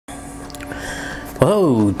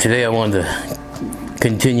Oh, today I wanted to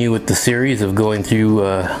continue with the series of going through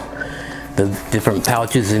the different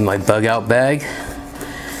pouches in my bug out bag.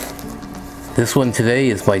 This one today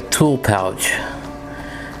is my tool pouch.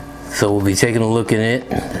 So we'll be taking a look at it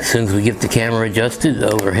as soon as we get the camera adjusted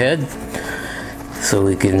overhead, so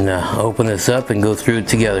we can open this up and go through it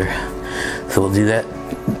together. So we'll do that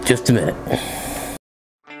in just a minute.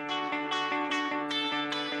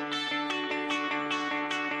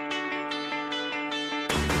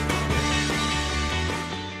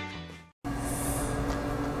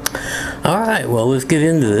 Alright, well, let's get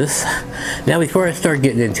into this. Now, before I start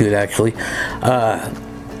getting into it, actually,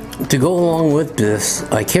 to go along with this,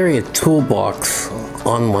 I carry a toolbox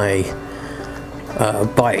on my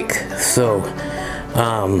bike. So,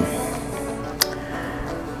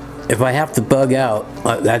 if I have to bug out,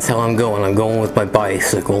 that's how I'm going. I'm going with my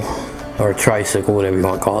bicycle, or tricycle, whatever you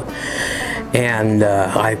want to call it. And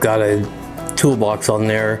I've got a toolbox on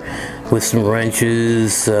there with some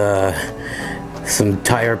wrenches, some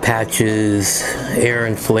tire patches, tire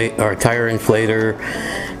inflator,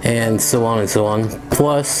 and so on and so on.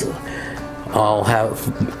 Plus, I'll have,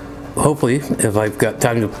 hopefully, if I've got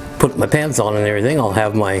time to put my pants on and everything, I'll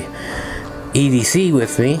have my EDC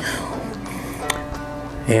with me,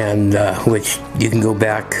 and which you can go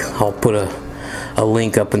back. I'll put a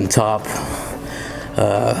link up in the top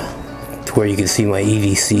to where you can see my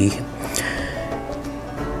EDC,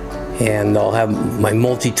 and I'll have my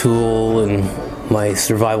multi-tool and my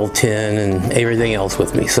survival tin and everything else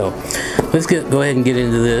with me. So let's go ahead and get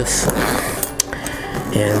into this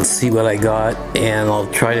and see what I got, and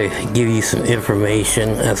I'll try to give you some information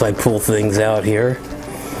as I pull things out here.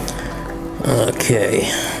 Okay,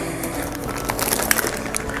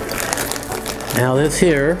 now this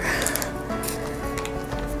here,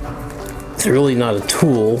 it's really not a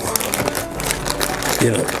tool,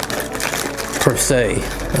 you know, per se.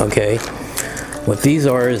 Okay, what these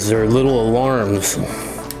are is they're little alarms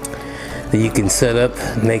that you can set up,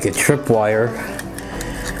 make a tripwire,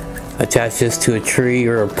 attach this to a tree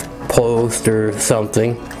or a post or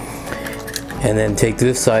something, and then take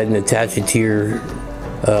this side and attach it to your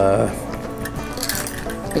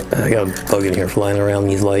I got a bug in here flying around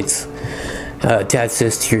these lights. Attach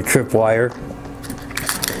this to your tripwire.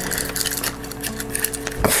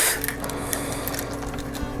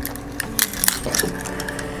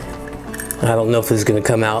 I don't know if it's going to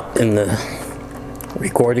come out in the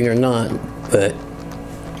recording or not, but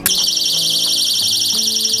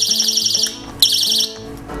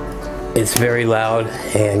it's very loud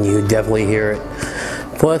and you definitely hear it.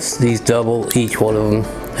 Plus, these double, each one of them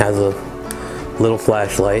has a little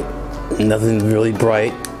flashlight. Nothing really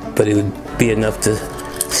bright, but it would be enough to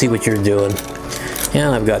see what you're doing.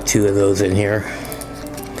 And I've got two of those in here.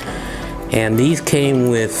 And these came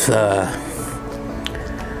with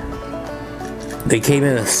they came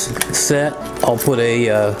in a set. I'll put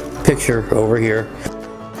a picture over here.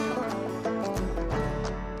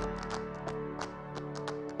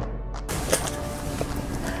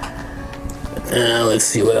 Let's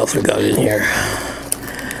see what else we got in here.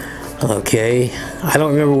 Okay, I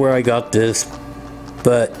don't remember where I got this,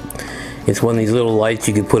 but it's one of these little lights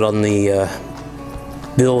you can put on the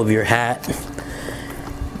bill of your hat.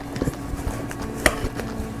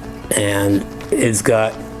 And it's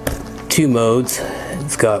got two modes.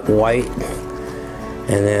 It's got white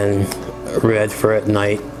and then red for at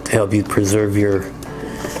night to help you preserve your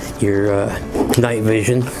night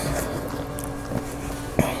vision.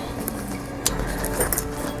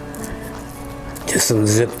 Just some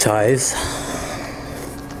zip ties.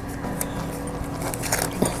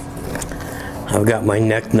 I've got my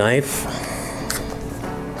neck knife.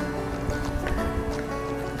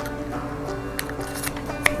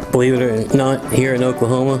 Believe it or not, here in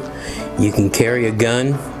Oklahoma, you can carry a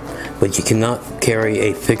gun, but you cannot carry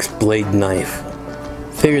a fixed blade knife.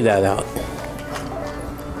 Figure that out.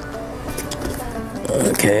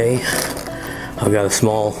 Okay, I've got a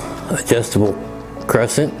small adjustable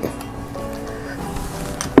crescent.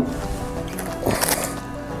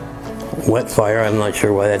 Wet fire, I'm not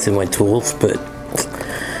sure why that's in my tools, but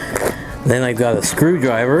then I've got a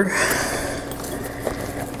screwdriver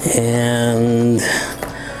and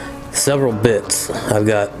several bits. I've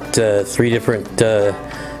got three different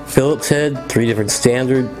Phillips head, three different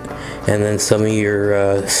standard, and then some of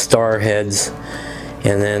your star heads,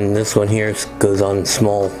 and then this one here goes on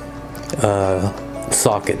small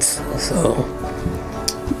sockets. So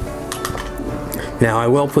now I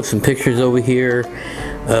will put some pictures over here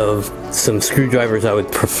of some screwdrivers I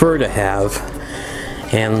would prefer to have,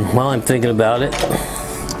 and while I'm thinking about it,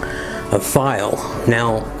 a file.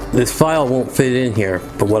 Now, this file won't fit in here,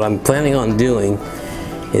 but what I'm planning on doing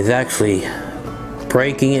is actually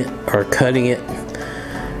breaking it or cutting it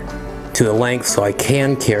to a length so I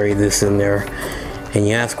can carry this in there. And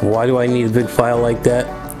you ask, why do I need a big file like that?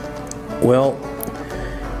 Well,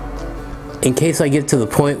 in case I get to the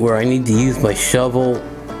point where I need to use my shovel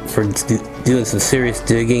for doing some serious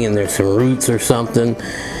digging and there's some roots or something,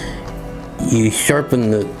 you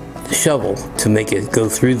sharpen the shovel to make it go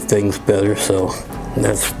through things better. So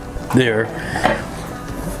that's there.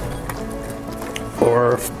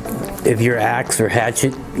 Or if your axe or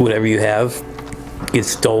hatchet, whatever you have,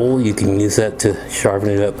 gets dull, you can use that to sharpen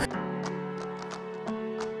it up.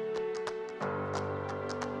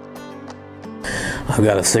 I've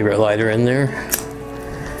got a cigarette lighter in there.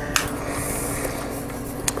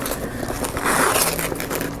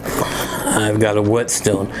 I've got a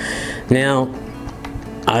whetstone. Now,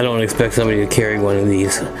 I don't expect somebody to carry one of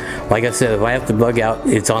these. Like I said, if I have to bug out,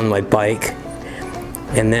 it's on my bike.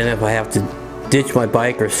 And then if I have to ditch my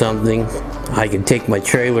bike or something, I can take my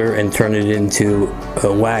trailer and turn it into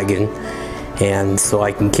a wagon. And so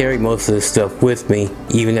I can carry most of this stuff with me,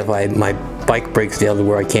 even if my bike breaks down to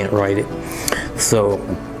where I can't ride it. So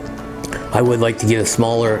I would like to get a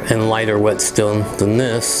smaller and lighter whetstone than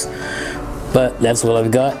this, but that's what I've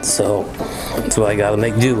got, so that's what I gotta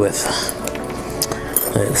make do with.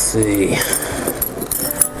 Let's see,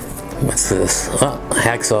 what's this? Oh,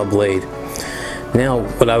 hacksaw blade. Now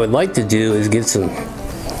what I would like to do is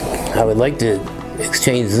I would like to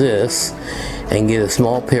exchange this and get a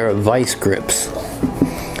small pair of vice grips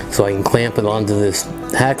so I can clamp it onto this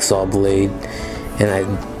hacksaw blade, and I'd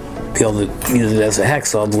be able to use it as a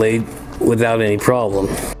hacksaw blade without any problem.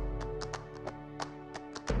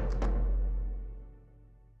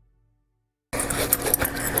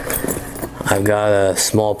 I've got a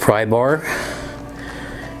small pry bar,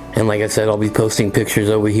 and like I said, I'll be posting pictures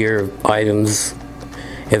over here of items.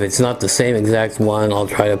 If it's not the same exact one, I'll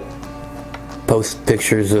try to post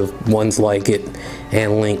pictures of ones like it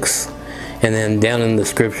and links. And then down in the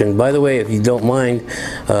description, by the way, if you don't mind,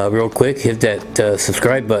 real quick, hit that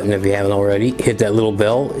subscribe button if you haven't already. Hit that little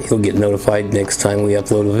bell. You'll get notified next time we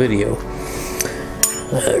upload a video.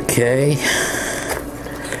 Okay.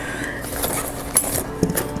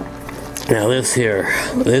 Now this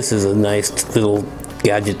is a nice little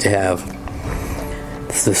gadget to have.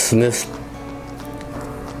 It's the Smith's,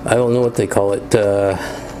 I don't know what they call it.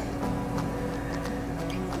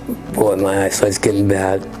 Boy, my eyesight's getting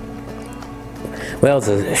bad. Well, it's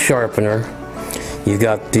a sharpener. You've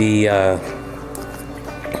got the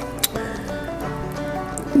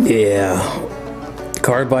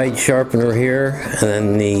carbide sharpener here, and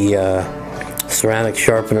then the ceramic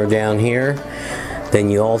sharpener down here. Then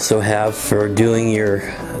you also have, for doing your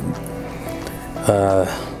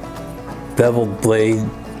beveled blade,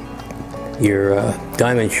 your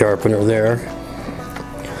diamond sharpener there.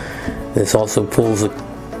 This also pulls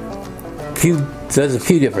does a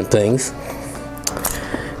few different things.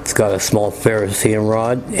 It's got a small ferrocerium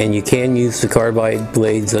rod, and you can use the carbide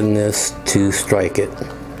blades on this to strike it.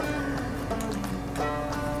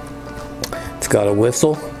 It's got a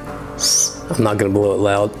whistle. I'm not going to blow it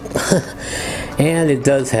loud. And it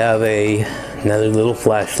does have another little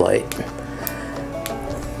flashlight.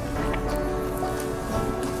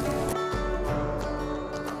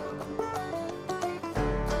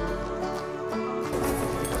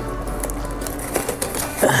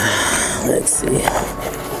 Let's see.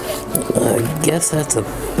 I guess that's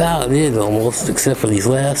about it almost, except for these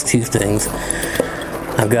last two things.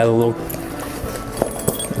 I've got a little,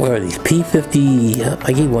 what are these, P50,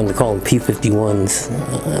 I keep wanting to call them P51s.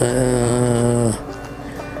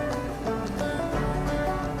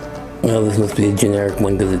 Well, this must be a generic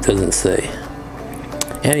one because it doesn't say.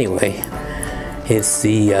 Anyway, it's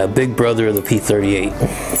the big brother of the P38.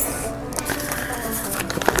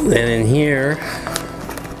 Then in here,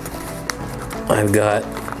 I've got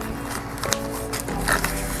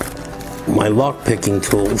my lock picking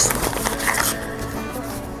tools.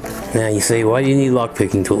 Now you say, why do you need lock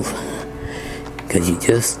picking tools? Because you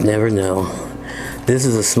just never know. This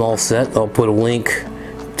is a small set. I'll put a link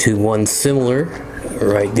to one similar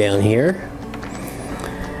right down here.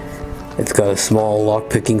 It's got a small lock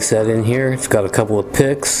picking set in here. It's got a couple of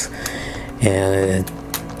picks and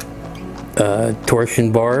a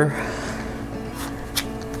torsion bar.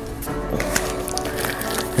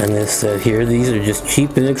 And this set here, these are just cheap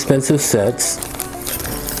and inexpensive sets.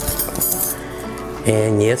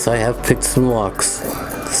 And yes, I have picked some locks.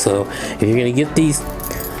 So if you're gonna get these,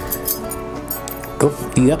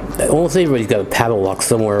 almost everybody's got a paddle lock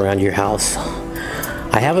somewhere around your house.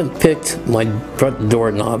 I haven't picked my front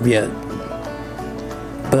door knob yet.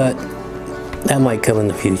 but that might come in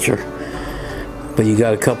the future. But you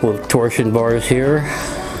got a couple of torsion bars here.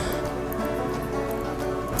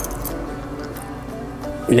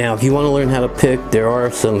 Now, if you want to learn how to pick, there are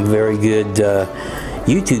some very good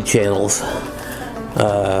YouTube channels.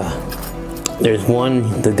 There's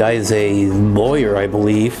one, the guy's a lawyer, I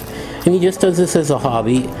believe, and he just does this as a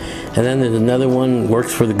hobby. And then there's another one,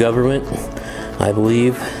 works for the government, I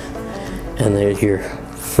believe. And there's your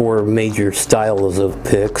 4 major styles of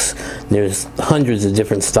picks. There's hundreds of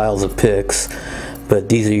different styles of picks, but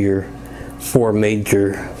these are your 4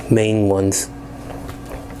 major main ones.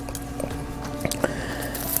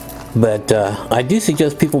 But I do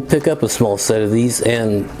suggest people pick up a small set of these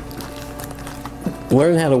and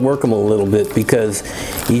learn how to work them a little bit, because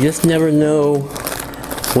you just never know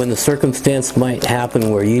when the circumstance might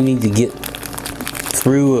happen where you need to get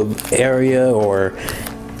through an area, or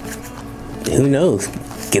who knows,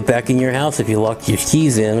 get back in your house if you locked your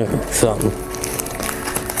keys in or something.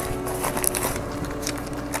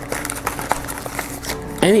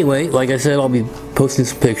 Anyway, like I said, I'll be posting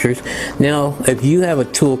some pictures. Now, if you have a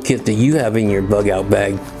toolkit that you have in your bug out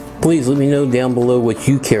bag, please let me know down below what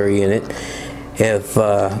you carry in it. If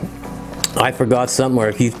I forgot something, or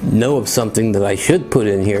if you know of something that I should put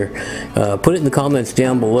in here, put it in the comments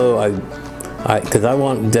down below. Because I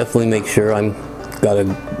want to definitely make sure I'm got a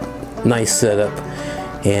nice setup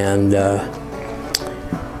and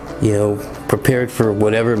you know, prepared for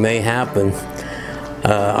whatever may happen.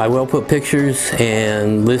 I will put pictures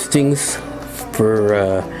and listings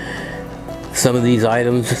for some of these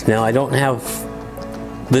items. Now, I don't have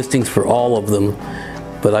listings for all of them,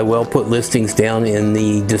 but I will put listings down in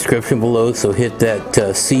the description below, so hit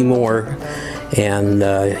that see more, and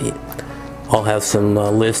I'll have some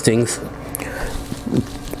listings.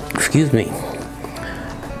 Excuse me.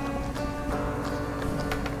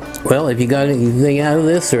 Well, if you got anything out of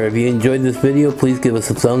this, or if you enjoyed this video, please give us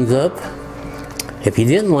a thumbs up. If you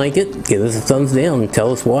didn't like it, give us a thumbs down and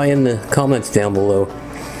tell us why in the comments down below.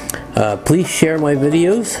 Please share my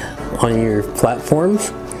videos on your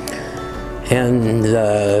platforms. And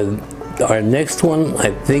our next one,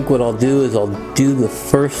 I think what I'll do is I'll do the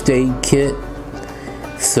first aid kit.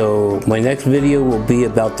 So my next video will be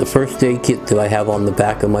about the first aid kit that I have on the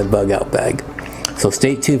back of my bug out bag. So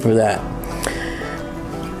stay tuned for that.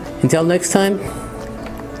 Until next time,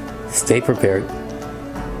 stay prepared.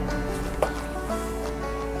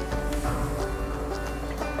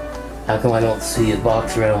 How come I don't see a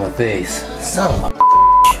box around my face? Son of a